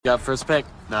Got first pick?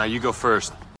 Nah, you go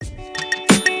first. We'll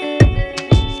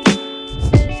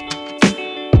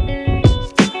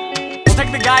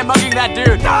take the guy mugging that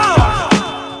dude.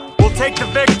 No! We'll take the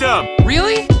victim.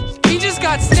 Really? He just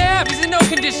got stabbed. He's in no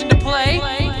condition to play.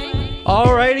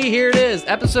 Alrighty, here it is.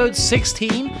 Episode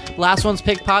 16. Last One's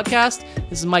Pick podcast.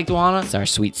 This is Mike Duana. It's our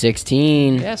Sweet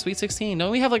 16. Yeah, Sweet 16.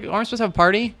 Don't we have aren't we supposed to have a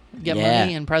party? Get Yeah.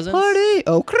 money and presents? Party!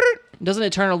 Oh, Doesn't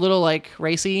it turn a little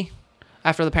racy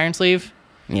after the parents leave?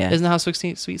 yeah. Isn't that how Sweet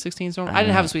 16's normal? I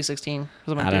didn't have a Sweet 16.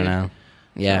 'Cause I'm a I don't dude. know.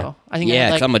 Yeah. So, I think yeah, I had,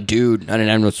 because I'm a dude. I didn't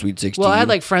have no Sweet 16. Well, I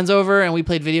had friends over and we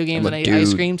played video games I'm a and ate ice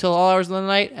dude. cream till all hours of the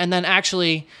night. And then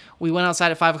actually, we went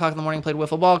outside at 5 o'clock in the morning and played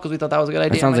wiffle ball because we thought that was a good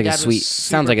idea. That sounds My like a dad was sweet. super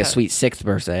Sounds like a pet. sweet 6th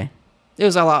birthday. It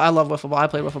was a lot. I love wiffle ball. I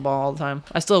play wiffle ball all the time.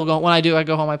 I still go when I do. I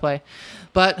go home. I play,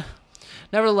 but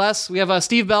nevertheless, we have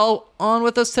Steve Bell on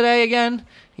with us today again.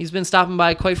 He's been stopping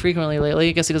by quite frequently lately.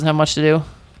 I guess he doesn't have much to do.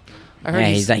 I heard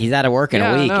Yeah, he's out of work in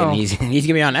Yeah, I a week, know. and he's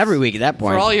gonna be on every week at that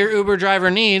point. for all your Uber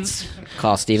driver needs.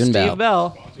 Call Steve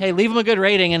Bell. Hey, leave him a good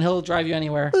rating and he'll drive you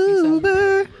anywhere.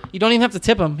 Uber. You don't even have to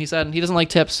tip him. He said he doesn't like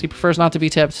tips. He prefers not to be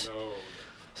tipped.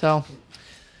 So, all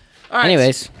right.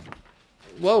 Anyways,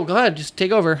 Whoa, go ahead. Just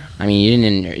take over. I mean, you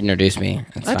didn't introduce me.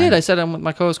 That's I fine. did. I said I'm with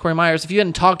my co-host Corey Myers. If you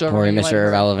hadn't talked over Corey, me, you might Mr. have-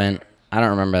 Irrelevant. I don't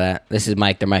remember that. This is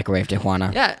Mike, the microwave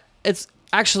Tijuana. Yeah, it's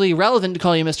actually relevant to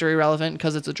call you Mr. Irrelevant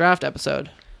because it's a draft episode.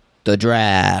 The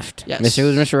draft. Yes.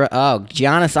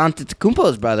 Giannis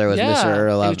Antetokounmpo's brother was Mr.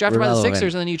 Irrelevant. He was drafted by the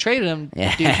Sixers, and then you traded him.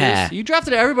 Yeah. douches. You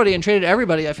drafted everybody and traded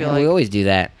everybody, I feel Yeah, like. we always do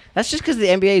that. That's just because the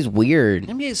NBA is weird.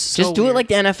 NBA is so Just do weird. it like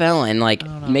the NFL and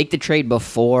don't know. make the trade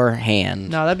beforehand.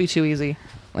 No, that'd be too easy.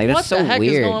 Like that's What so the heck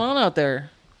weird. is going on out there?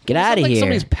 Get It's out of like here.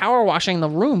 Somebody's power washing the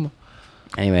room.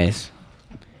 Anyways,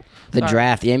 the Sorry.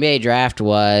 draft. The NBA draft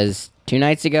was 2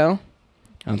 nights ago.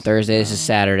 On Thursday. This is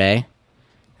Saturday.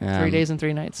 3 days and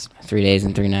 3 nights. 3 days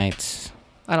and 3 nights.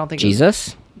 I don't think it was-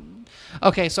 Jesus.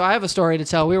 Okay, so I have a story to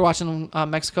tell. We were watching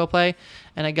Mexico play,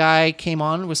 and a guy came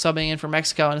on, was subbing in for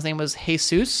Mexico, and his name was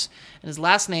Jesus, and his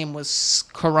last name was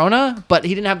Corona, but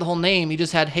he didn't have the whole name. He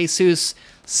just had Jesus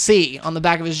C on the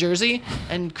back of his jersey,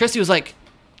 and Christy was like,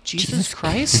 Jesus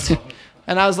Christ?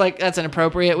 And I was like, that's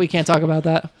inappropriate. We can't talk about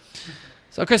that.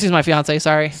 So Christy's my fiance,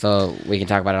 sorry. So we can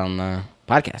talk about it on the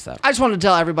podcast, though. I just wanted to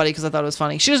tell everybody because I thought it was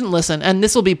funny. She doesn't listen, and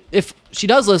this will be, if she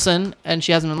does listen and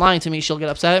she hasn't been lying to me, she'll get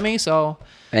upset at me, so...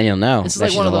 And you'll know This is that like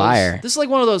she's one a of those. liar. This is like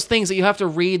one of those things that you have to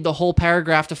read the whole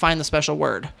paragraph to find the special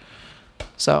word.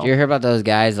 So Do you hear about those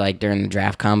guys during the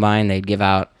draft combine? They'd give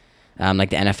out, like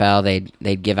the NFL,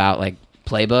 they'd give out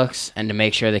playbooks, and to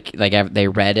make sure that they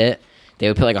read it, they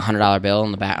would put a $100 bill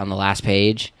on the last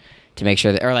page to make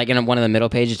sure that, or in one of the middle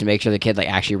pages to make sure the kid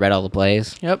actually read all the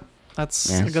plays. Yep, that's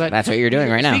Yeah, a good idea. that's what you're doing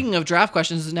right now. Speaking of draft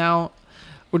questions, now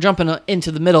we're jumping into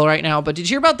the middle right now. But did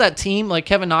you hear about that team? Like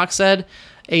Kevin Knox said,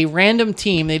 a random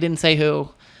team. They didn't say who,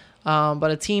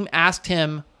 but a team asked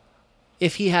him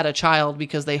if he had a child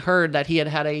because they heard that he had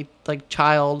a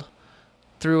child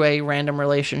through a random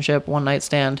relationship, one night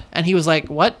stand, and he was like,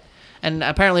 "What?" And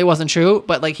apparently it wasn't true.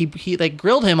 But he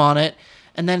grilled him on it.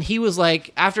 And then he was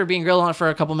like, after being grilled on it for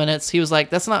a couple minutes, he was like,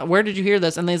 that's not, where did you hear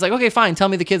this? And then he's like, okay, fine, tell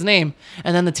me the kid's name.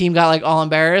 And then the team got all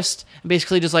embarrassed and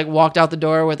basically just walked out the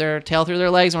door with their tail through their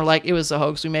legs and were like, it was a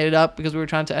hoax. We made it up because we were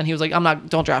trying to, and he was like,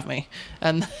 don't draft me.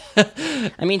 And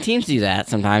I mean, teams do that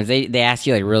sometimes. They ask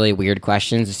you really weird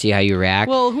questions to see how you react.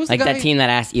 Well, who's the guy- that team that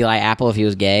asked Eli Apple if he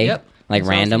was gay? Yep. That's what I was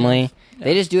Randomly. thinking.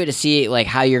 They just do it to see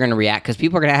how you're going to react, because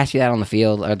people are going to ask you that on the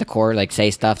field or the court, say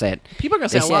stuff that people are going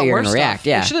to they say a see lot how you're worse gonna react. stuff.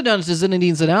 Yeah, They should have done it to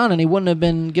Zinedine Zidane and he wouldn't have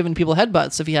been giving people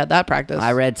headbutts if he had that practice.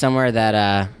 I read somewhere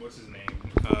that What's his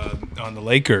name? On the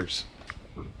Lakers.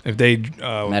 If they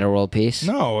Meta World Peace.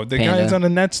 no, the Panda. guy's on the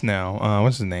Nets now.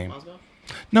 What's his name?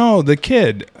 No, the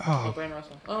kid.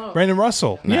 Brandon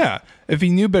Russell. Yeah. If he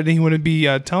knew better, he wouldn't be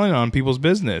telling on people's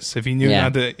business. If he knew Yeah.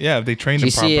 not to, if they trained Do him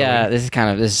you see?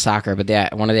 properly. This is soccer,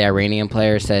 but one of the Iranian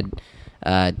players said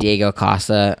Diego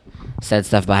Costa said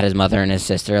stuff about his mother and his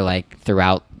sister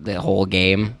throughout the whole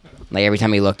game. Every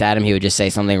time he looked at him, he would just say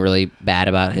something really bad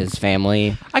about his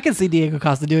family. I can see Diego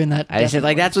Costa doing that. I just said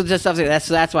that's what this stuff.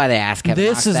 That's why they asked Kevin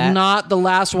This Knox is that. not the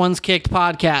Last One's Kicked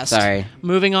podcast. Sorry.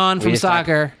 Moving on from just talked-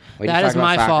 soccer. we just That is talked about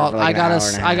my soccer fault. for an hour and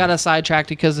a I got half. sidetracked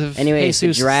because of Anyways,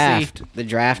 Jesus the draft. The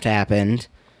draft happened.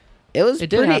 It was It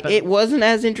did pretty. happen. It wasn't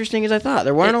as interesting as I thought.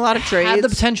 There weren't a lot of trades. Had the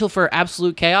potential for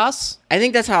absolute chaos. I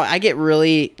think that's how I get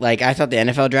really I thought the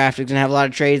NFL draft was gonna have a lot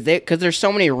of trades because there's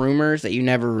so many rumors that you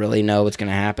never really know what's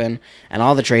gonna happen, and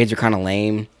all the trades are kind of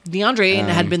lame. DeAndre Ayton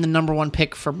had been the number one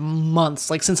pick for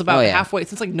months, since about Oh, yeah. halfway,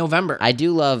 since November. I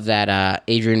do love that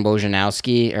Adrian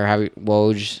Wojnarowski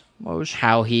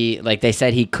how he they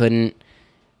said he couldn't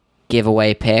give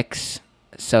away picks,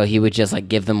 so he would just like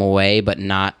give them away, but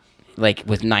not like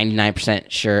with 99%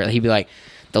 sure. He'd be like,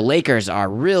 the Lakers are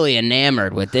really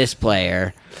enamored with this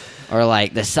player, or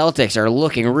like the Celtics are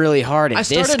looking really hard at this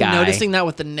guy. I started noticing that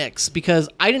with the Knicks because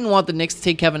I didn't want the Knicks to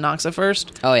take Kevin Knox at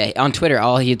first. Oh yeah, on Twitter,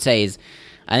 all he'd say is,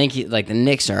 I think like the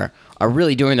Knicks are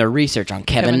really doing their research on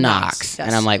Kevin Knox. Yes.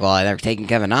 And I'm like, well, I've never taken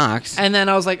Kevin Knox. And then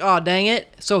I was like, oh, dang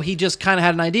it. So he just kind of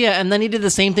had an idea. And then he did the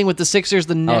same thing with the Sixers,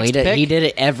 the next pick. He did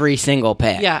it every single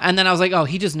pick. Yeah, and then I was like, oh,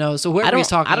 he just knows. So whoever he's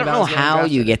talking about I don't know is getting how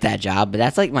drafted. you get that job, but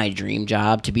that's like my dream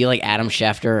job, to be like Adam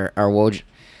Schefter or Woj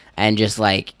and just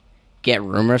like get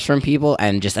rumors from people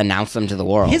and just announce them to the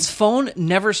world. His phone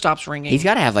never stops ringing. He's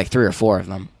got to have like 3 or 4 of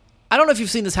them. I don't know if you've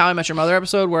seen this How I Met Your Mother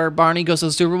episode where Barney goes to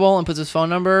the Super Bowl and puts his phone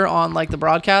number on like the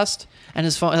broadcast, and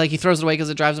his phone, like, he throws it away because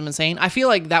it drives him insane. I feel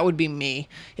like that would be me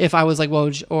if I was like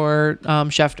Woj or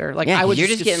Schefter. Like, Yeah, I would you're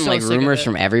just just get getting so like sick of rumors it.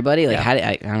 from everybody. Like, Yeah.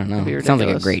 I don't know. It'd be It sounds like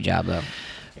a ridiculous. great job though.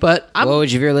 But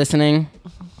Woj, if you're listening,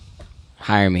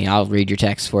 hire me. I'll read your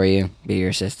texts for you. Be your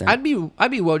assistant. I'd be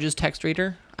Woj's text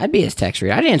reader. I'd be his text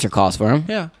reader. I'd answer calls for him.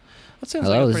 Yeah. That seems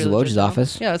Hello, like a this pretty is legit Woj's job.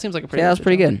 office. Yeah, that seems like a pretty Yeah, that was legit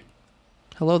pretty job. good.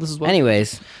 Hello, this is Woj.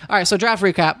 Anyways, All right, so draft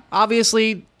recap.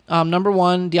 Obviously, number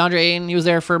 1, DeAndre Ayton. He was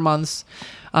there for months.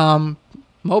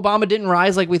 Mo Bamba didn't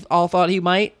rise like we all thought he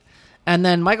might. And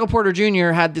then Michael Porter Jr.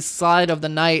 had the slide of the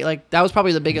night. Like, that was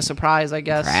probably the biggest surprise, I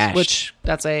guess. Crashed. Which,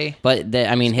 that's a... but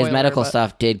his Spoiler, medical but-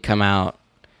 stuff did come out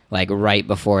like right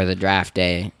before the draft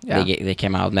day. Yeah. They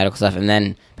came out with medical stuff, and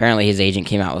then apparently his agent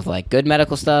came out with like good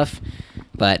medical stuff,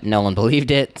 but no one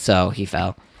believed it, so he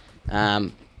fell.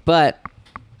 But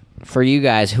for you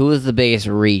guys, who was the biggest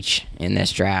reach in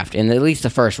this draft, in at least the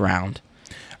first round?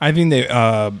 I think they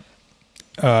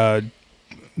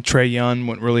Trae Young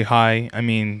went really high. I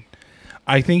mean,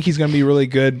 I think he's going to be really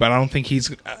good, but I don't think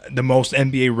he's the most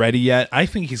NBA ready yet. I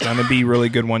think he's going to be really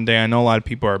good one day. I know a lot of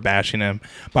people are bashing him,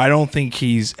 but I don't think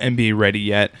he's NBA ready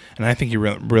yet, and I think he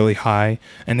really high.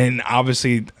 And then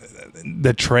obviously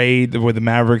the trade with the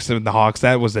Mavericks and the Hawks,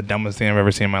 that was the dumbest thing I've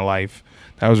ever seen in my life.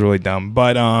 That was really dumb.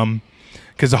 But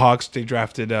because the Hawks, they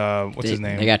drafted what's his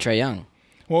name? They got Trae Young.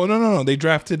 Well, no. They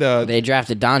drafted They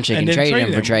drafted Doncic and then traded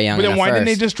him for Trae Young. But in then the why didn't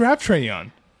they first. just draft Trae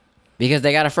Young? Because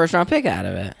they got a first round pick out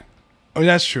of it. Oh,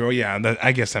 that's true. Yeah,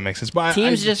 I guess that makes sense. But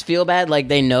Teams just feel bad, like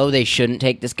they know they shouldn't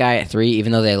take this guy at 3,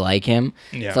 even though they like him.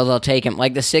 Yeah. So they'll take him.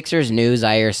 Like the Sixers knew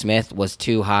Zaire Smith was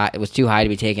too high. It was too high to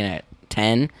be taken at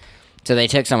 10, so they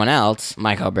took someone else,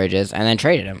 Michael Bridges, and then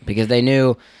traded him because they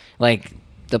knew, like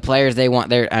the players they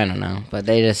want. I don't know, but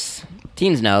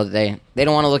teams know they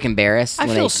don't want to look embarrassed. I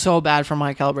when feel they, so bad for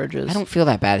Mikal Bridges. I don't feel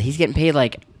that bad. He's getting paid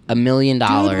like $1 million.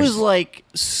 Dude was like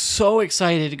so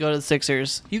excited to go to the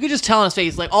Sixers. You could just tell in his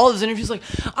face, like all his interviews, like,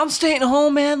 I'm staying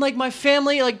home, man. Like my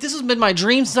family, like this has been my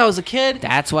dream since I was a kid.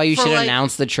 That's why you For, should like,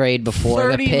 announce the trade before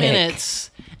 30 the pick.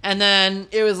 minutes. And then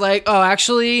it was like, oh,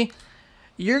 actually,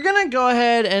 you're going to go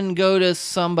ahead and go to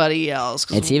somebody else.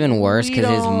 'cause It's even worse we because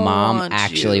his don't mom want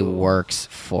actually you. works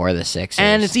for the Sixers.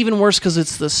 And it's even worse because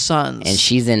it's the Suns. And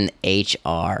she's in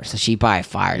HR, so she probably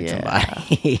fired Yeah.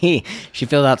 somebody. She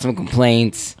filled out some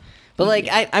complaints. But like,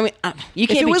 I mean, you if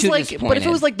can't it be was too like, disappointed. but if it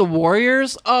was like the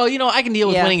Warriors, oh, I can deal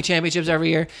with Yeah. winning championships every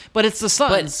year. But it's the but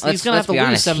Suns. let's He's gonna have to be lose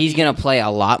honest, 7. he's gonna play a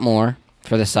lot more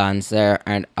for the Suns. They're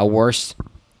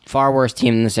far worse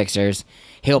team than the Sixers.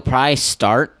 He'll probably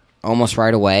start almost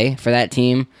right away for that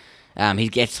team. He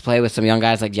gets to play with some young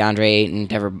guys like DeAndre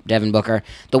Ayton, Devin Booker.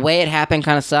 The way it happened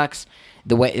kind of sucks.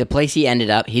 The place he ended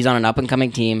up, he's on an up and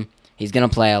coming team. He's gonna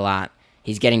play a lot.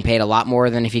 He's getting paid a lot more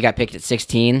than if he got picked at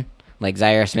 16, like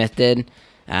Zaire Smith did.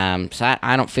 So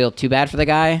I don't feel too bad for the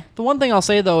guy. The one thing I'll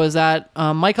say though is that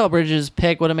Mikal Bridges'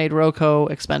 pick would have made Rocco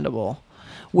expendable,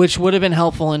 which would have been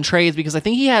helpful in trades because I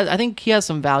think he has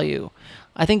some value.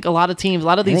 I think a lot of these I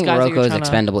guys. think that you're Rocco's trying to-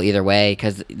 expendable either way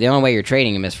because the only way you're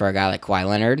trading him is for a guy like Kawhi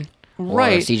Leonard, or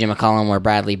Right. C.J. McCollum, or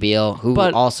Bradley Beal, who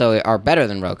But- also are better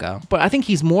than Rocco. But I think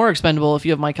he's more expendable if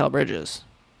you have Mikal Bridges.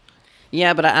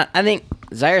 Yeah, but I think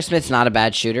Zaire Smith's not a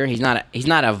bad shooter. He's not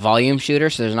a volume shooter,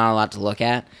 so there's not a lot to look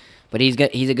at. But he's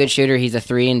good. He's a good shooter. He's a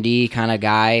 3-and-D kind of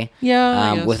guy.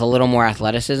 Yeah, I guess. with a little more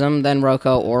athleticism than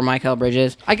Rocco or Mikal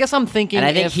Bridges. I guess I'm thinking, And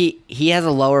I think if, he has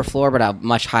a lower floor, but a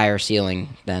much higher ceiling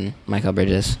than Mikal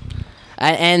Bridges.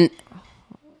 And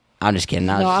I'm just kidding.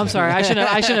 No, I'm sorry. I shouldn't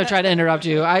have tried to interrupt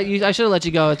you. I should have let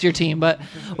you go. It's your team. But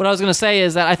what I was going to say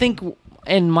is that I think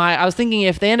I was thinking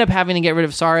if they end up having to get rid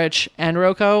of Saric and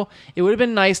Rocco, it would have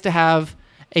been nice to have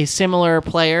a similar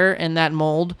player in that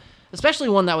mold, especially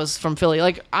one that was from Philly.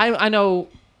 Like I know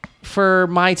for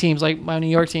my teams, like my New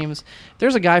York teams,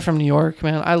 there's a guy from New York,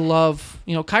 man. I love,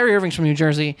 Kyrie Irving's from New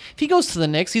Jersey. If he goes to the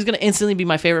Knicks, he's going to instantly be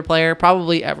my favorite player,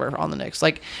 probably ever on the Knicks.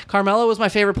 Like, Carmelo was my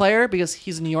favorite player because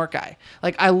he's a New York guy.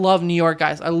 Like, I love New York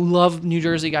guys. I love New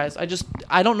Jersey guys.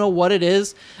 I don't know what it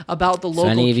is about the local So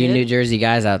any of you kid. New Jersey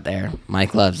guys out there,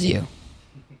 Mike loves you.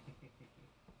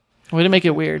 Way to make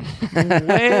it weird.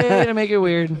 Way to make it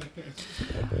weird.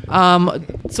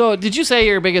 So did you say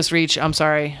your biggest reach? I'm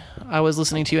sorry. I was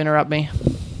listening to you interrupt me.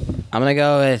 I'm going to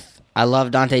go with, I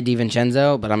love Dante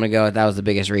DiVincenzo, but I'm going to go with that was the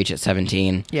biggest reach at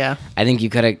 17. Yeah. I think you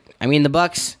could have, the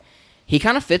Bucks, he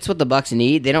kind of fits what the Bucks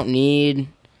need. They don't need,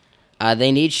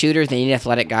 they need shooters. They need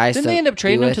athletic guys. Didn't they end up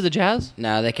trading him to the Jazz?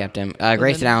 No, they kept him.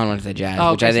 Grayson Allen went to the Jazz,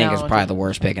 Oh, which I Grayson think Allen is went probably to- the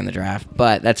worst pick in the draft,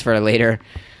 but that's for later.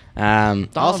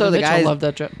 Also, the Mitchell guy, loved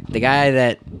that the guy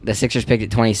that the Sixers picked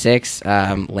at 26,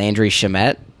 Landry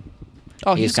Shamet.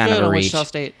 Oh, He's he's kind good of a at reach. Wichita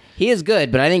State. He is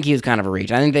good, but I think he was kind of a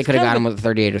reach. I think they could have kind got of him with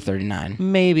 38 or 39.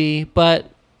 Maybe, but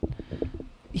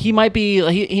he might be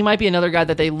he might be another guy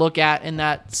that they look at in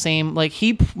that same, like,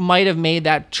 he might have made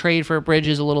that trade for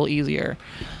Bridges a little easier.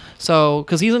 So,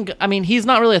 because he's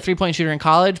not really a 3-point shooter in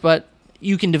college, but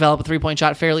you can develop a 3-point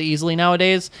shot fairly easily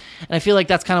nowadays. And I feel like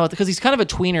that's kind of because he's kind of a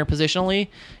tweener positionally.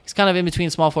 He's kind of in between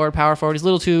small forward, power forward. He's a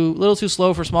little too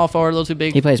slow for small forward, a little too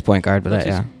big. He plays point guard, but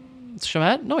yeah.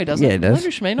 Shamet? No, he doesn't. Yeah, he does.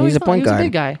 Landry Shamet? No, He's a not. point He was guard. a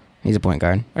big guy. He's a point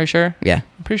guard. Are you sure? Yeah,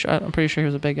 I'm pretty sure he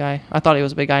was a big guy. I thought he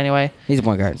was a big guy anyway. he's a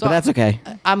point guard, So but that's okay.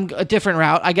 I'm a different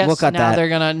route. I guess We'll cut now that. they're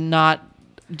gonna not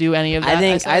do any of that.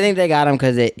 I think they got him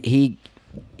because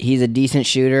he's a decent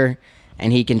shooter,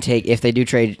 and he can take, if they do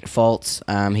trade Fultz,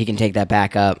 he can take that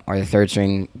back up or the third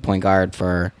string point guard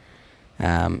for,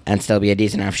 and still be a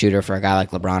decent enough shooter for a guy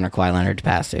like LeBron or Kawhi Leonard to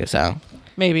pass to. So,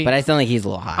 maybe. but I still think he's a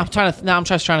little high. I'm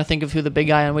just trying to think of who the big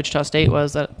guy in Wichita State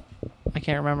was that I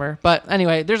can't remember. But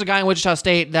anyway, there's a guy in Wichita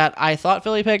State that I thought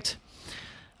Philly picked.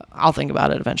 I'll think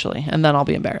about it eventually, and then I'll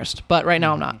be embarrassed. But right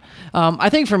now I'm not. I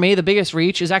think for me, the biggest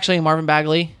reach is actually Marvin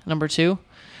Bagley, number 2.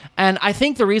 And I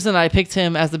think the reason that I picked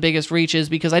him as the biggest reach is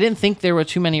because I didn't think there were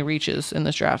too many reaches in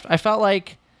this draft. I felt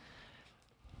like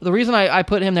the reason I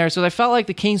put him there is because I felt like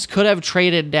the Kings could have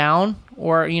traded down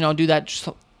or, do that,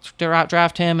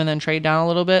 draft him and then trade down a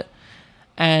little bit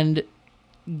and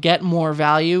get more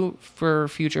value for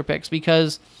future picks,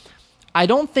 because I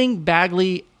don't think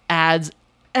Bagley adds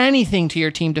anything to your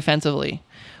team defensively,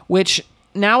 which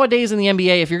nowadays in the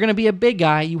NBA, if you're going to be a big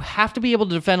guy, you have to be able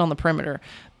to defend on the perimeter.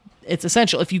 It's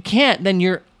essential. If you can't, then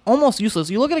you're almost useless.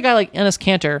 You look at a guy like Enes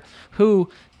Kanter, who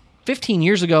 15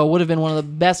 years ago would have been one of the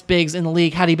best bigs in the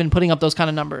league had he been putting up those kind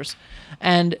of numbers.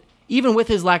 And even with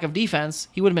his lack of defense,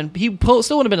 still would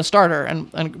have been a starter.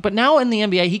 But now in the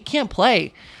NBA, he can't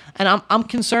play. And I'm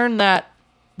concerned that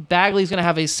Bagley's going to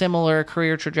have a similar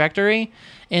career trajectory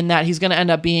in that he's going to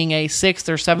end up being a 6th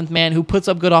or 7th man who puts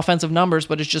up good offensive numbers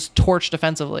but is just torched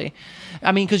defensively.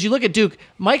 I mean, because you look at Duke,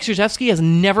 Mike Krzyzewski has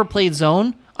never played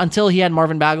zone until he had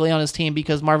Marvin Bagley on his team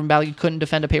because Marvin Bagley couldn't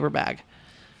defend a paper bag.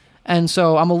 And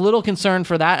so I'm a little concerned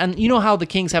for that. And you know how the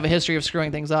Kings have a history of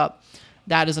screwing things up.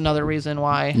 That is another reason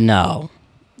why. No.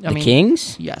 The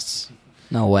Kings? Yes.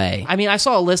 No way. I mean, I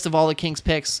saw a list of all the Kings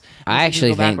picks. I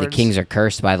actually think the Kings are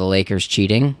cursed by the Lakers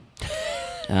cheating.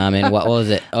 And what was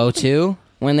it, 0-2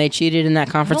 when they cheated in that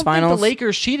conference I don't finals? think the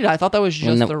Lakers cheated. I thought that was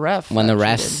just the ref. When that the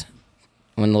refs, cheated.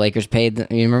 when the Lakers paid, you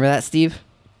remember that, Steve?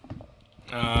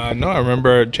 No, I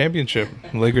remember a championship.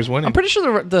 Lakers winning. I'm pretty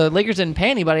sure the Lakers didn't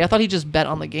pay anybody. I thought he just bet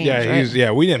on the games. Yeah,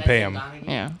 right? we didn't pay him.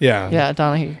 Yeah,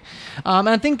 Donahue. And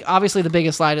I think obviously the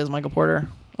biggest slide is Michael Porter.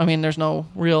 I mean, there's no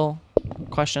real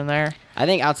question there. I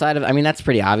think outside of, that's a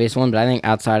pretty obvious one, but I think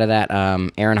outside of that,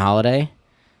 Aaron Holiday,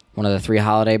 one of the 3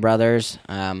 Holiday brothers,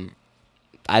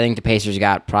 I think the Pacers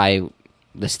got probably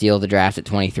the steal of the draft at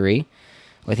 23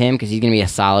 with him because he's going to be a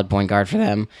solid point guard for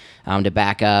them to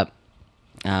back up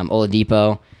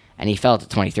Oladipo, and he fell to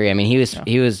 23. I mean,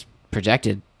 he was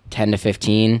projected 10 to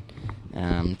 15. So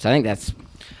I think that's.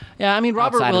 Yeah, I mean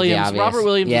Robert Williams. Robert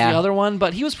Williams is the other one,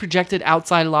 but he was projected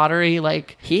outside lottery.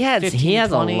 Like he has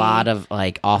 20. a lot of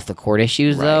like off the court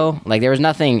issues though. Like there was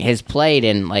nothing. His played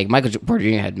and like Michael Porter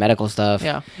Jr. had medical stuff.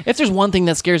 Yeah, if there's one thing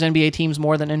that scares NBA teams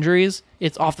more than injuries,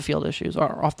 it's off the field issues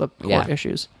or off the court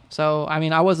issues. So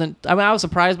I was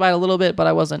surprised by it a little bit, but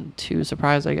I wasn't too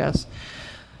surprised, I guess.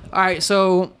 All right,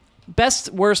 so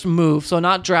best worst move. So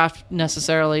not draft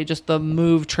necessarily, just the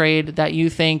move trade that you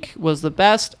think was the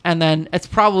best, and then it's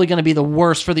probably going to be the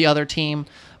worst for the other team.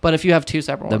 But if you have 2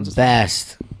 separate ones, the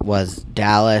best was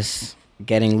Dallas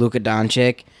getting Luka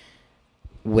Doncic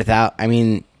without. I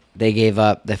mean, they gave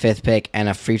up the 5th pick and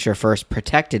a future first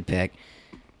protected pick.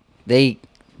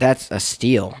 That's a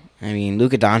steal. I mean,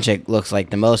 Luka Doncic looks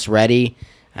like the most ready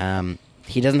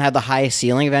He doesn't have the highest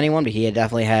ceiling of anyone, but he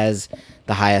definitely has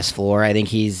the highest floor. I think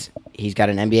he's got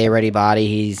an NBA ready body.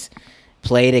 He's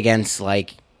played against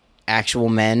like actual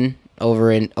men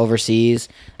overseas,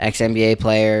 ex NBA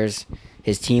players.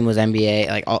 His team was NBA,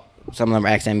 like some of them are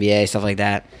ex NBA, stuff like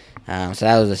that. So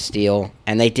that was a steal.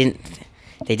 And they didn't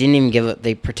even give it.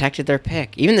 They protected their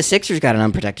pick. Even the Sixers got an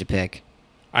unprotected pick.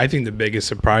 I think the biggest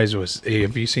surprise was,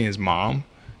 have you seen his mom?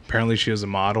 Apparently she was a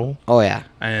model. Oh, yeah.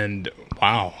 And,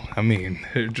 wow, I mean,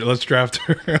 let's draft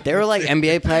her. There were, like,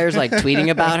 NBA players, like, tweeting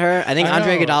about her. I think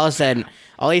Andre Iguodala said,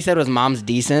 all he said was mom's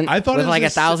decent. I thought with, like,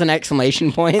 1,000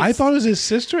 exclamation points. I thought it was his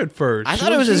sister at first. I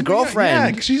thought it was his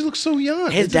girlfriend. Yeah, she looks so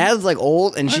young. His dad's, like,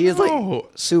 old, and she is, like,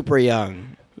 super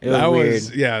young. It was weird.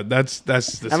 Yeah, that's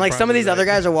the and, like, some of these other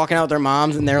guys are walking out with their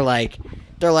moms, and they're, like,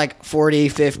 40,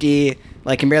 50,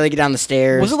 like, can barely get down the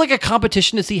stairs. Was it like a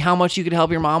competition to see how much you could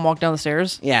help your mom walk down the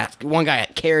stairs? Yeah, one guy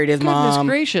carried his mom. Goodness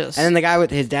gracious. And then the guy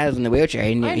with his dad was in the wheelchair.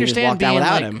 And I he just understand walked down being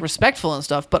without like him. respectful and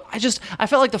stuff, but I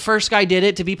felt like the first guy did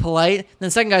it to be polite. And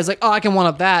the second guy's like, oh, I can one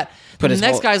up that. But the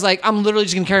next guy's like, I'm literally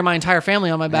just gonna carry my entire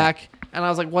family on my back. And I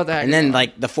was like, what the heck? And then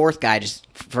like the fourth guy just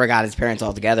forgot his parents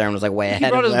altogether and was like way ahead. He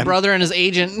brought of his them. brother and his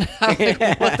agent. I'm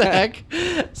like, what the heck?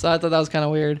 So I thought that was kind of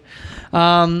weird.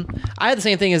 I had the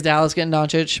same thing as Dallas getting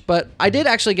Doncic, but I did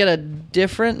actually get a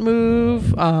different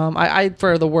move. I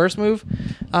for the worst move.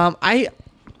 I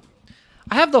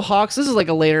have the Hawks. This is like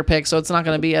a later pick, so it's not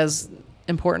going to be as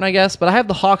important, I guess. But I have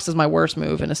the Hawks as my worst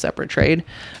move in a separate trade.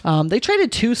 They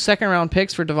traded 2 second-round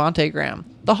picks for Devontae Graham.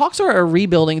 The Hawks are a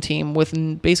rebuilding team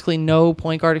with basically no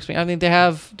point guard experience. I think they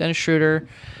have Dennis Schroeder,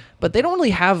 but they don't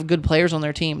really have good players on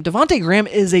their team. Devontae Graham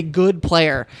is a good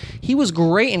player. He was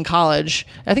great in college.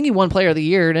 I think he won Player of the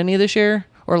Year, didn't he, this year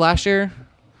or last year?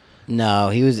 No,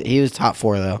 he was top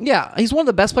 4 though. Yeah, he's one of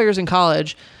the best players in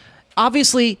college.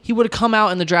 Obviously, he would have come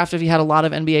out in the draft if he had a lot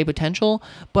of NBA potential,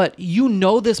 but you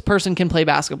know this person can play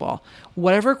basketball.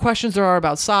 Whatever questions there are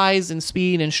about size and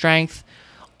speed and strength,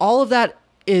 all of that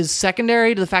is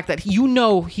secondary to the fact that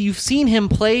you've seen him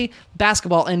play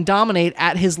basketball and dominate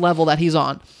at his level that he's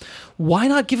on. Why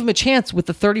not give him a chance with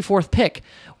the 34th pick?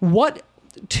 What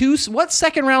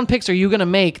second round picks are you going to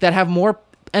make that have more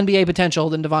NBA potential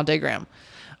than Devontae Graham?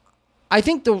 I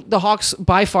think the Hawks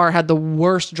by far had the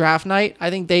worst draft night. I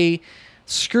think they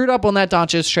screwed up on that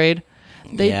Doncic trade.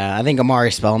 I think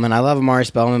Amari Spellman. I love Amari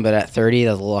Spellman, but at 30,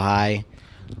 that's a little high.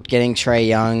 Getting Trae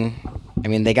Young, I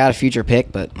mean, they got a future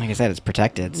pick, but like I said, it's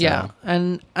protected. So. Yeah,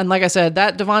 and like I said,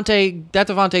 that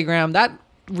Devontae Graham, that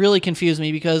really confused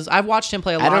me because I've watched him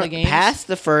play a lot of games. Past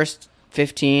the first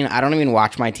 15, I don't even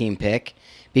watch my team pick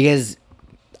because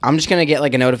I'm just going to get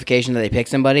like a notification that they pick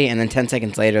somebody, and then 10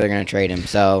 seconds later, they're going to trade him.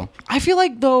 So I feel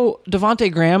like, though,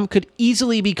 Devontae Graham could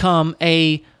easily become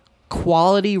a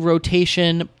quality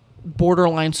rotation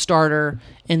borderline starter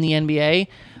in the NBA.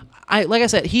 Like I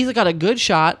said, he's got a good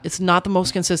shot. It's not the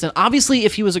most consistent. Obviously,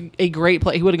 if he was a great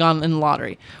player, he would have gone in the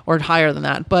lottery or higher than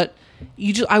that. But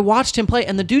I watched him play,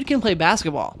 and the dude can play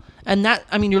basketball. And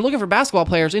you're looking for basketball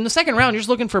players. In the second round, you're just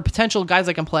looking for potential guys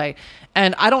that can play.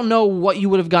 And I don't know what you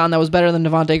would have gotten that was better than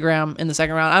Devontae Graham in the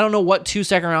second round. I don't know what 2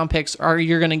 second-round picks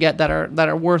you're going to get that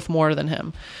are worth more than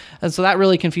him. And so that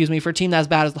really confused me for a team that's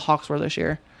bad as the Hawks were this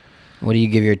year. what do you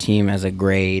give your team as a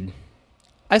grade?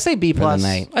 I say B plus.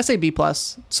 night? I say B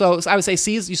plus. So I would say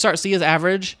C is, you start C as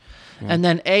average, and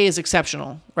then A is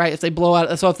exceptional, right? If they blow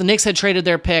out, so if the Knicks had traded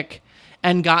their pick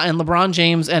and gotten LeBron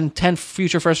James and 10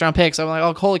 future first round picks, I'm like,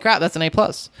 oh, holy crap, that's an A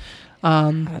plus.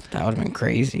 That would have been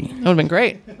crazy. That would have been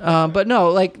great. But no,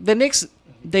 like the Knicks,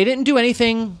 they didn't do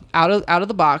anything out of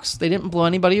the box. They didn't blow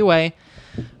anybody away,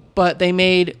 but they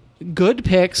made good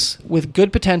picks with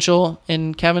good potential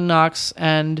in Kevin Knox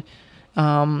and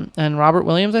Robert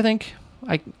Williams, I think.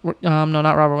 No,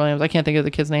 not Robert Williams. I can't think of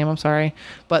the kid's name. I'm sorry.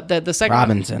 But the second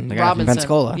Robinson, the guy from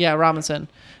Pensacola. Yeah, Robinson.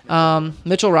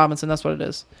 Mitchell Robinson. That's what it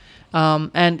is.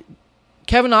 And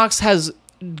Kevin Knox has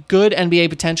good NBA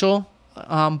potential,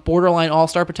 borderline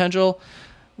all-star potential,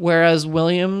 whereas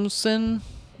Robinson.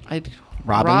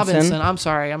 I'm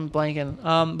sorry, I'm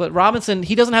blanking. But Robinson,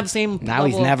 he doesn't have the same. Now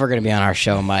he's never going to be on our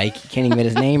show, Mike. He can't even get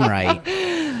his name right.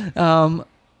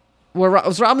 Where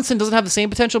Robinson doesn't have the same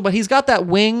potential, but he's got that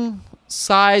wing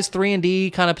size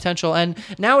 3-and-D kind of potential. And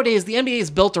nowadays the NBA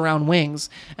is built around wings,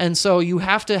 and so you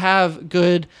have to have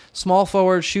good small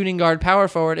forward, shooting guard, power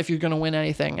forward if you're going to win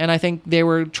anything. And I think they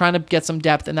were trying to get some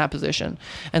depth in that position.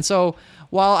 And so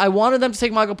while I wanted them to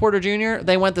take Michael Porter Jr.,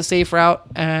 they went the safe route,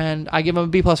 and I give them a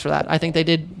B+ for that. I think they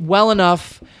did well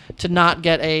enough to not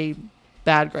get a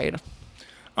bad grade.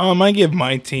 I give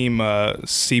my team a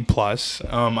C+.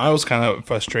 I was kind of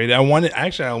frustrated. I wanted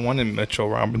Mitchell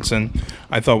Robinson.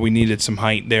 I thought we needed some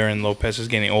height there, and Lopez is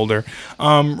getting older.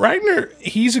 Ragnar,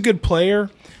 he's a good player.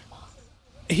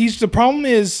 The problem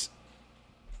is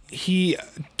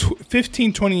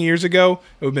 15, 20 years ago,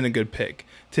 it would have been a good pick.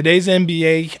 Today's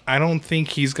NBA, I don't think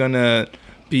he's going to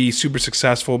be super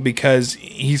successful because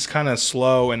he's kind of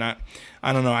slow, and I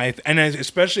don't know.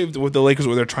 Especially with the Lakers,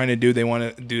 what they're trying to do, they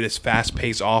want to do this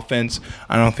fast-paced offense.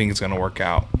 I don't think it's going to work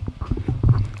out.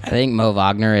 I think Mo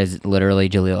Wagner is literally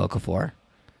Jahlil Okafor.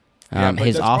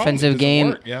 His offensive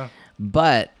game,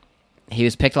 but he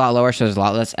was picked a lot lower, so there's a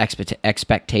lot less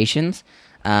expectations.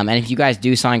 And if you guys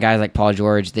do sign guys like Paul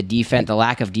George, the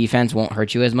lack of defense won't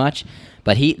hurt you as much.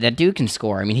 But that dude can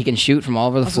score. I mean, he can shoot from all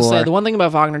over the floor. The one thing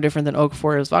about Wagner different than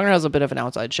Okafor is Wagner has a bit of an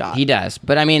outside shot. He does,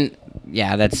 but I mean,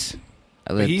 yeah, that's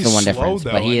he's the one slow, difference.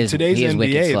 Though. But he is today's he is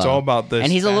wicked NBA. slow. It's all about this,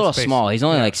 and he's a little small. He's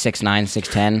only like 6'9",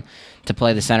 6'10" to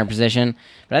play the center position.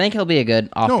 But I think he'll be a good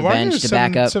off the bench to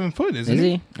back up. 7 foot, isn't is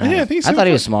he? Yeah, I think. I thought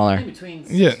he was smaller. In between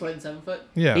 6 foot and 7 foot.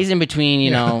 Yeah, he's in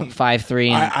between.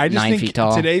 5'3" and 9 feet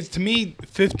tall. To me,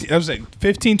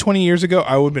 15, 20 years ago,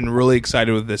 I would have been really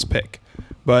excited with this pick.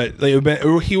 But he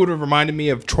would have reminded me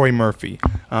of Troy Murphy.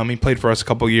 He played for us a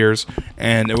couple years,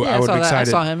 and I would have been excited. I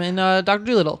saw him in Dr.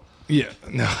 Dolittle. Yeah,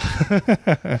 no.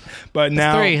 But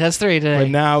now that's three today. But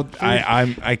now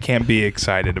I can't be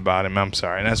excited about him. I'm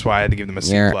sorry, and that's why I had to give them a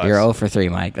C+. You're 0 for 3,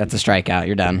 Mike. That's a strikeout.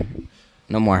 You're done.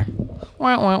 No more.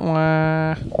 Wah, wah,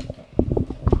 wah.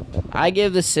 I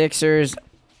give the Sixers.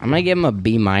 I'm gonna give them a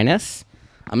B-. I'm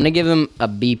gonna give them a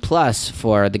B+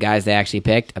 for the guys they actually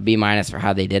picked. A B- for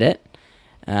how they did it.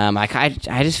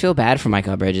 I just feel bad for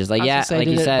Mikal Bridges. Like, yeah, like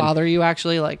you said, did it bother you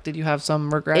actually? Like, did you have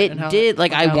some regret? It did.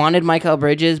 Like, I wanted Mikal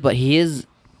Bridges, but he's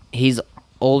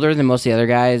older than most of the other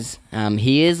guys.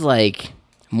 He is like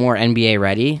more NBA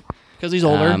ready because he's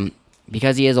older.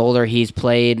 Because he is older, he's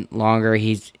played longer.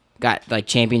 He's got like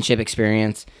championship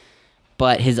experience,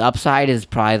 but his upside is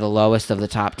probably the lowest of the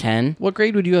top 10. What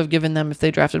grade would you have given them if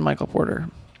they drafted Michael Porter?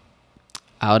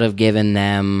 I would have given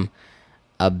them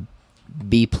a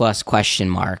B+ ?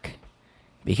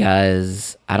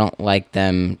 Because I don't like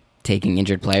them taking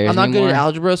injured players I'm not anymore. good at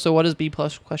algebra, so what does B+ ? Equal?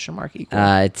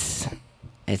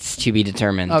 It's to be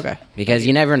determined. Okay. Because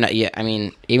you never know. I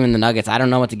mean, even the Nuggets, I don't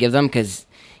know what to give them because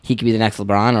he could be the next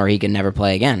LeBron or he could never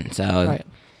play again. So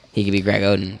he could be Greg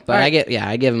Oden. But I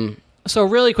give him. So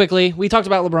really quickly, we talked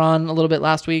about LeBron a little bit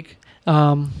last week.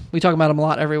 We talk about him a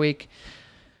lot every week.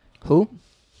 Who?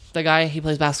 The guy, he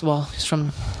plays basketball. He's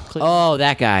from Cleveland. Oh,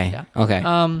 that guy. Yeah.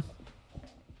 Okay.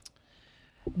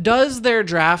 Does their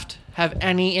draft have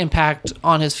any impact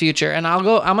on his future? And I'm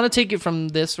going to take it from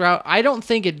this route. I don't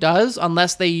think it does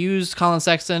unless they use Colin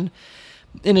Sexton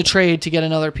in a trade to get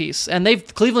another piece. And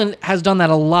Cleveland has done that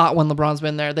a lot when LeBron's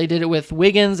been there. They did it with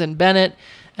Wiggins and Bennett,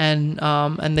 and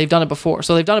they've done it before.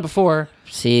 So they've done it before.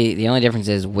 See, the only difference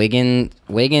is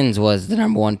Wiggins was the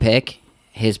number 1 pick.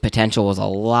 His potential was a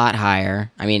lot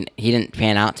higher. I mean, he didn't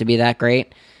pan out to be that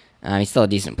great. He's still a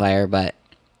decent player, but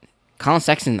Colin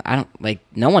Sexton,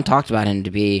 no one talked about him to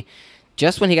be.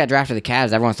 Just when he got drafted to the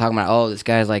Cavs, everyone's talking about, oh, this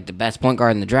guy's like the best point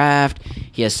guard in the draft.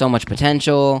 He has so much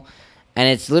potential, and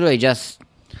it's literally just.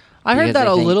 I heard that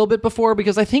a little bit before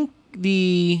because I think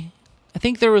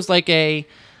there was like a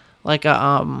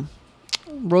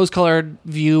rose-colored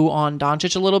view on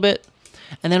Doncic a little bit,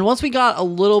 and then once we got a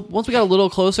little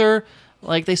closer.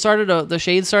 Like the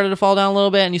shades started to fall down a little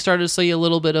bit, and you started to see a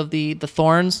little bit of the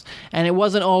thorns, and it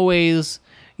wasn't always,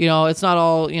 it's not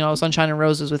all sunshine and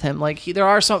roses with him. Like there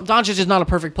are some. Doncic is not a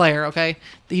perfect player. Okay,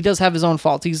 he does have his own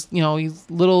faults. He's he's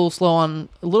a little slow.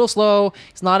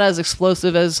 He's not as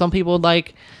explosive as some people would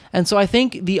like, and so I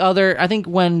think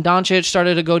when Doncic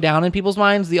started to go down in people's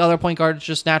minds, the other point guards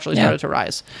just naturally started to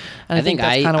rise. And I think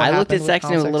that's kind of what I looked at happened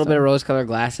Sexton with a little bit of rose-colored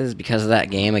glasses because of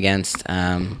that game against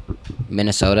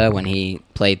Minnesota when he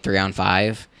played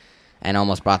 3-on-5 and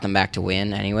almost brought them back to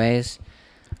win anyways.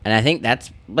 And I think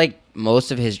that's like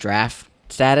most of his draft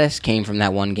status came from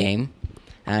that one game.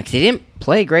 Because he didn't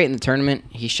play great in the tournament.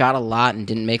 He shot a lot and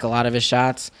didn't make a lot of his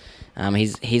shots.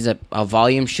 He's a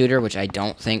volume shooter, which I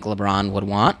don't think LeBron would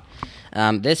want.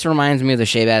 This reminds me of the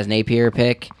Shabazz Napier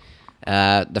pick.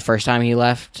 The first time he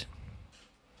left,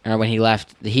 or when he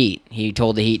left the Heat, he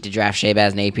told the Heat to draft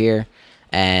Shabazz Napier,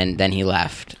 and then he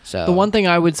left. So the one thing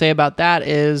I would say about that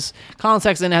is Colin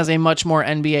Sexton has a much more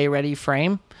NBA-ready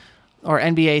frame, or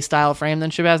NBA-style frame than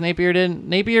Shabazz Napier did.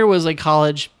 Napier was a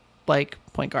college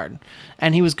point guard,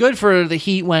 and he was good for the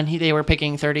Heat when they were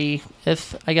picking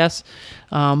 30th, I guess.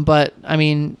 But I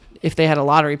mean, if they had a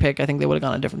lottery pick, I think they would have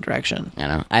gone a different direction. I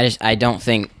know. I don't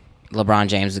think LeBron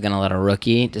James is going to let a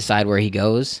rookie decide where he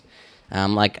goes.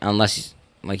 Unless,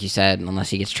 like you said, unless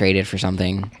he gets traded for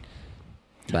something.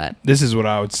 But this is what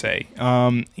I would say.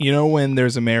 When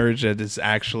there's a marriage that is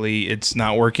actually it's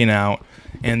not working out,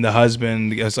 and the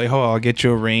husband goes like, "Oh, I'll get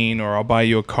you a ring, or I'll buy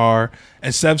you a car,"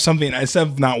 instead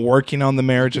of not working on the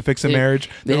marriage to fix the marriage,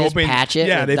 they they're just hoping, patch it.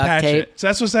 Yeah, with they duct patch tape. it. So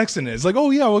that's what sexting is. Like,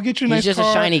 oh yeah, we'll get you a nice just a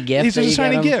car. shiny gift It's that just a you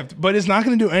get shiny him. gift, but it's not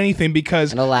going to do anything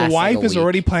because It'll the last like wife a is week.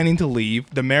 already planning to leave.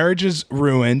 The marriage is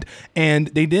ruined, and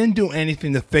they didn't do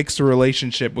anything to fix the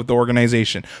relationship with the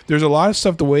organization. There's a lot of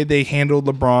stuff the way they handled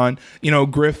LeBron,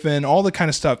 Griffin, all the kind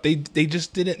of stuff. They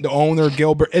just didn't. The owner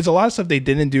Gilbert. It's a lot of stuff they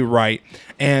didn't do right,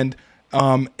 and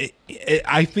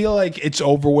I feel like it's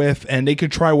over with, and they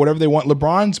could try whatever they want.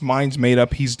 LeBron's mind's made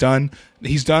up. He's done.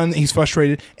 He's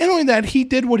frustrated, and only that, he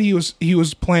did what he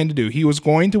was planned to do. He was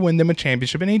going to win them a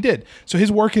championship, and he did. So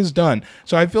his work is done.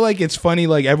 So I feel like it's funny,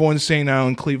 like everyone's saying now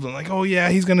in Cleveland, like, oh yeah,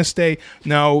 he's gonna stay.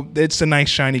 No, it's a nice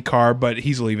shiny car, but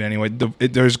he's leaving anyway.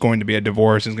 There's going to be a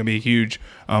divorce. It's gonna be a huge,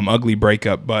 ugly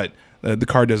breakup, but the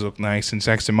car does look nice, and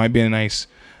Sexton might be a nice.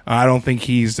 I don't think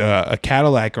he's a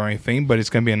Cadillac or anything, but it's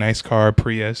gonna be a nice car,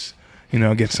 Prius.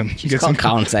 Get some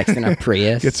Colin Sexton a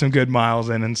Prius. get some good miles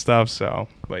in and stuff. So,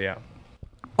 but yeah.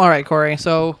 All right, Corey.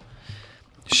 So,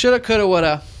 shoulda, coulda,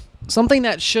 woulda. Something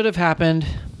that should have happened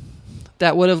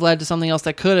that would have led to something else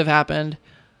that could have happened,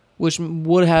 which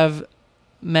would have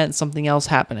meant something else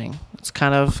happening. It's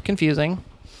kind of confusing.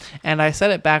 And I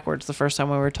said it backwards the first time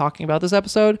we were talking about this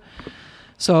episode.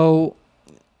 So,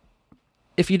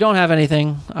 if you don't have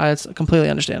anything, it's completely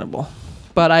understandable.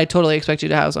 But I totally expect you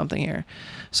to have something here.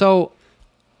 So,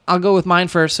 I'll go with mine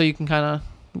first so you can kind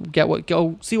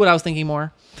of see what I was thinking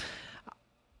more.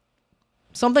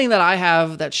 Something that I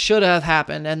have that should have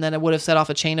happened, and then it would have set off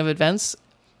a chain of events.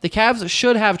 The Cavs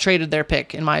should have traded their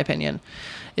pick, in my opinion.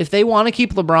 If they want to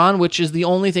keep LeBron, which is the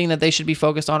only thing that they should be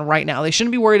focused on right now, they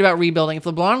shouldn't be worried about rebuilding. If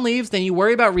LeBron leaves, then you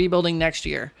worry about rebuilding next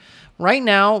year. Right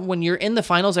now, when you're in the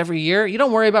finals every year, you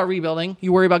don't worry about rebuilding.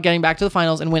 You worry about getting back to the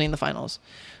finals and winning the finals.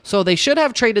 So they should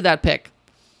have traded that pick.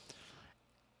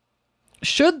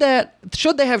 Should they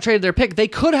have traded their pick, they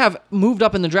could have moved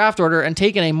up in the draft order and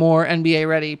taken a more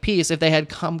NBA-ready piece if they had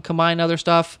combined other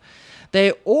stuff.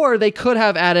 They could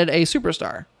have added a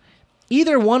superstar.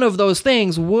 Either one of those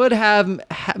things would have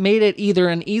made it either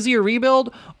an easier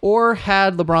rebuild or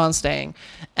had LeBron staying.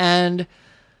 And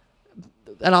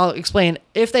I'll explain.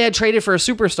 If they had traded for a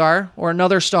superstar or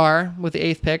another star with the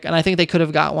 8th pick, and I think they could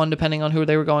have got one depending on who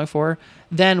they were going for,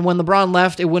 then when LeBron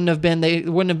left, it wouldn't have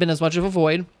been as much of a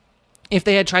void. If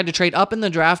they had tried to trade up in the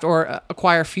draft or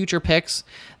acquire future picks,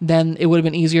 then it would have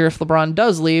been easier. If LeBron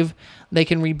does leave, they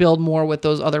can rebuild more with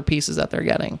those other pieces that they're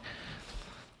getting.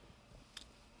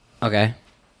 Okay.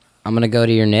 I'm going to go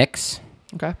to your Knicks.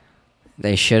 Okay.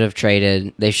 They should have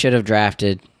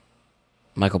drafted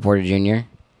Michael Porter Jr.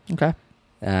 Okay.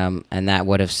 And that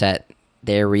would have set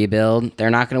their rebuild. They're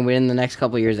not going to win the next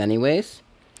couple years anyways.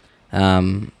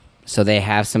 So they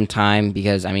have some time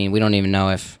because, we don't even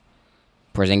know if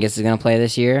Porzingis is going to play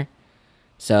this year.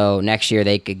 So next year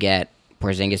they could get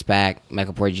Porzingis back,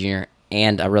 Michael Porter Jr.,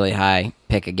 and a really high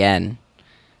pick again.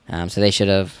 So they should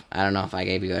have, I don't know if I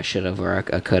gave you a should have or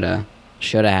a could have.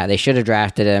 They should have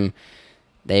drafted him.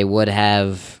 They would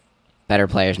have better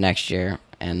players next year,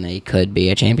 and they could be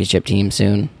a championship team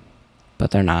soon.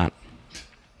 But they're not.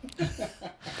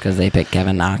 Because they picked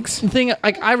Kevin Knox. The thing,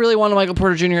 I really wanted Michael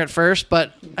Porter Jr. at first,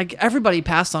 but everybody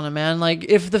passed on him, man.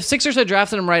 If the Sixers had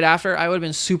drafted him right after, I would have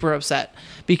been super upset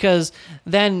because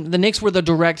then the Knicks were the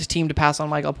direct team to pass on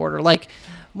Michael Porter.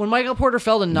 When Michael Porter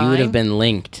fell to 9, you would have been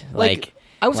linked.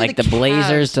 I would say the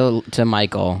Blazers to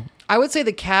Michael. I would say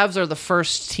the Cavs are the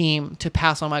first team to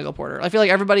pass on Michael Porter. I feel like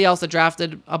everybody else that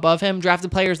drafted above him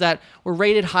drafted players that were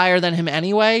rated higher than him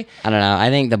anyway. I don't know. I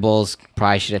think the Bulls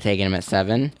probably should have taken him at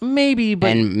 7. Maybe, but...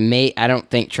 I don't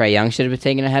think Trae Young should have been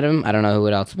taken ahead of him. I don't know who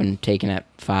would else have been taken at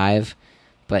 5.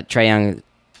 But Trae Young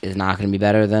is not going to be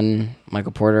better than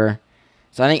Michael Porter.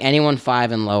 So I think anyone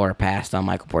 5 and lower passed on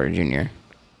Michael Porter Jr.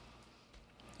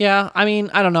 Yeah, I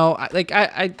don't know.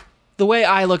 The way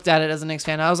I looked at it as a Knicks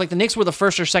fan, I was like, the Knicks were the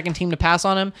first or second team to pass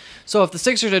on him. So if the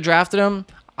Sixers had drafted him,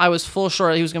 I was full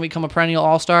sure he was going to become a perennial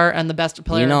all-star and the best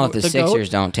player. If the Sixers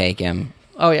don't take him,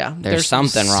 oh yeah, there's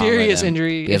something wrong with him. Serious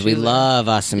injury because we love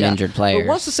us some injured players. But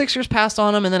once the Sixers passed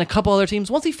on him, and then a couple other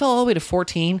teams, once he fell all the way to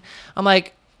 14, I'm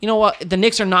like, you know what? The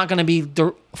Knicks are not going to be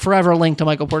forever linked to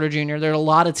Michael Porter Jr. There are a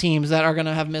lot of teams that are going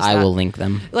to have missed that. I will link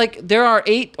them. There are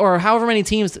 8 or however many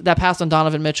teams that passed on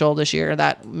Donovan Mitchell this year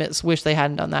that wish they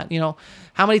hadn't done that.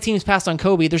 How many teams passed on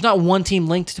Kobe? There's not one team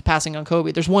linked to passing on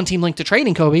Kobe. There's one team linked to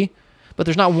trading Kobe. but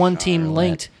there's not one team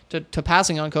Charlotte. linked to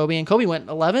passing on Kobe. And Kobe went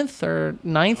 11th or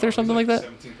 9th or something like that.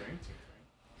 17th.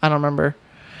 I don't remember.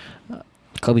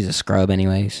 Kobe's a scrub,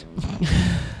 anyways.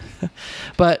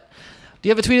 But do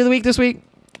you have a tweet of the week this week?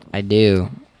 I do.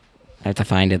 I have to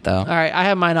find it though. All right, I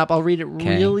have mine up. I'll read it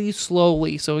really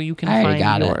slowly so you can I find already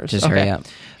got yours. it. Just hurry up.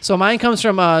 So mine comes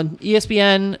from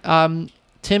ESPN.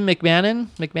 Tim McMahon.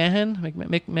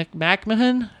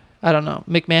 I don't know.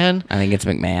 McMahon. I think it's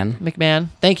McMahon. McMahon.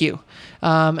 Thank you.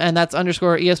 And that's _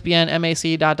 ESPN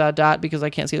MAC ... because I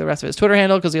can't see the rest of his Twitter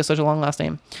handle because he has such a long last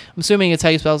name. I'm assuming it's how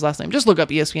you spell his last name. Just look up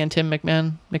ESPN Tim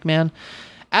McMahon.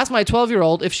 Ask my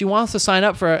 12-year-old if she wants to sign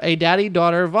up for a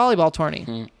daddy-daughter volleyball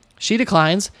tourney. She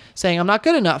declines, saying, I'm not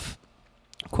good enough.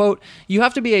 Quote, you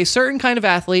have to be a certain kind of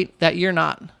athlete that you're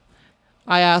not.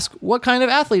 I ask, what kind of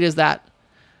athlete is that?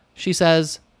 She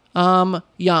says,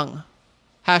 young.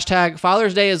 #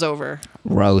 Father's Day is over.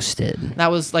 Roasted.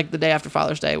 That was like the day after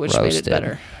Father's Day, which made it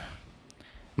better.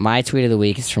 My tweet of the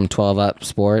week is from 12 Up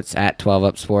Sports, at 12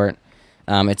 Up Sport.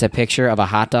 It's a picture of a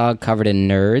hot dog covered in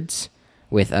nerds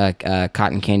with a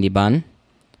cotton candy bun.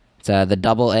 It's the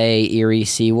AA Erie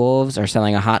Seawolves are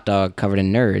selling a hot dog covered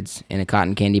in nerds in a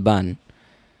cotton candy bun.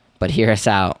 But hear us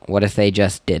out. What if they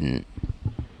just didn't?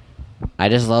 I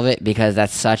just love it because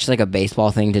that's such like a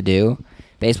baseball thing to do.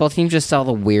 Baseball teams just sell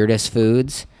the weirdest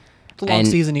foods. It's a long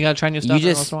season. You got to try new stuff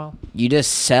every once in a while. You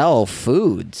just sell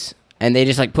foods. And they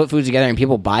just like put foods together and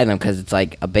people buy them because it's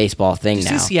like a baseball thing Did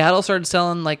you now. see Seattle started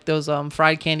selling like those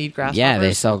fried candied grasshoppers? Yeah,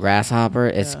 they sell grasshopper.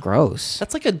 It's gross.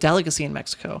 That's like a delicacy in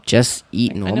Mexico. Just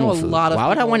eat normal know a food. lot of Why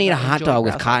would I people want to eat a that hot enjoy dog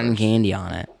with cotton grasshoppers. candy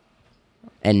on it?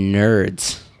 And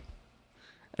nerds.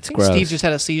 That's gross. Steve just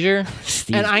had a seizure.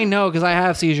 Steve- And I know because I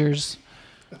have seizures.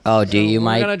 Oh, do you, We're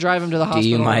Mike? going to drive him to the hospital. Do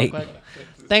you, real Mike? quick.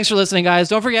 Thanks for listening, guys.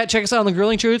 Don't forget, check us out on The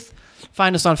Grueling Truth.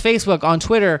 Find us on Facebook, on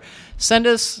Twitter. Send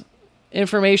us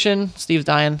information. Steve's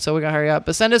dying, so we got to hurry up.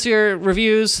 But send us your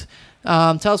reviews.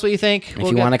 Tell us what you think. If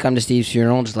you want to come to Steve's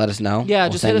funeral, just let us know. Yeah,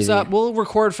 We'll just send hit you us the- up. We'll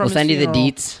record from We'll his send you the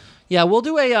funeral. deets. Yeah, we'll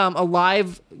do a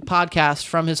live podcast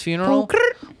from his funeral.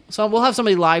 So we'll have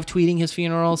somebody live tweeting his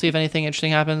funeral, see if anything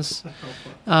interesting happens.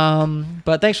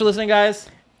 But thanks for listening, guys.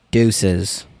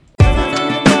 Deuces.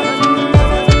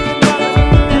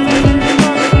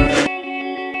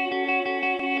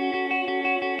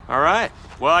 All right.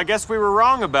 Well, I guess we were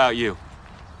wrong about you.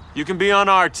 You can be on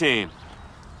our team.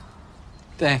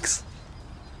 Thanks.